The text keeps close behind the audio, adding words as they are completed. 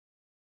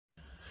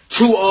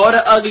To all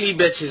the ugly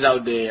bitches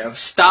out there,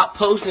 stop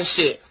posting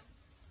shit.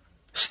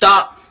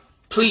 Stop.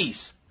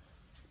 Please.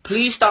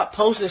 Please stop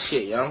posting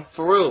shit, yo.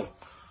 For real.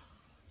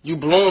 You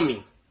blowing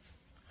me.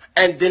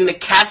 And then the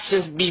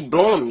captions be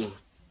blowing me.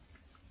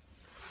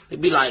 They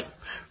be like,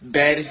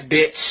 baddest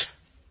bitch.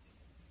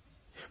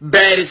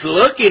 Baddest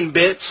looking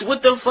bitch.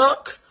 What the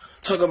fuck?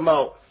 Talking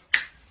about,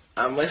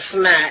 I'm a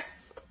snack.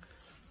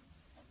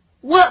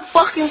 What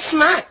fucking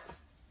snack?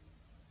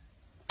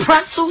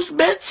 Pretzels,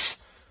 bitch?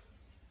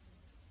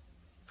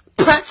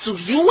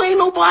 Pretzels. You ain't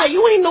nobody.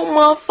 You ain't no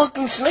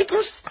motherfucking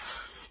Snickers.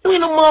 You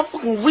ain't no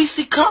motherfucking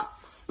Reese cup.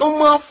 No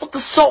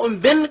motherfucking salt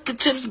and vinegar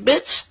chips,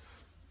 bitch.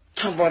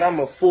 Talking about I'm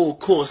a full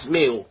course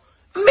meal.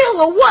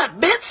 Meal of what,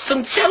 bitch?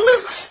 Some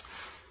chitlins?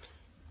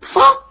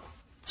 Fuck.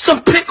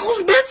 Some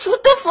pickles, bitch?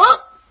 What the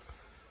fuck?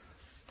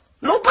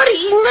 Nobody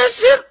eating that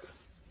shit.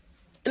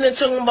 And then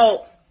talking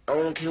about, I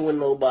don't care what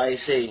nobody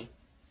say.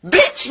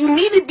 Bitch, you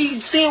need to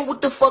be seeing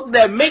what the fuck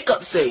that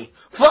makeup say.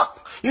 Fuck.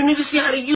 You need to see how they use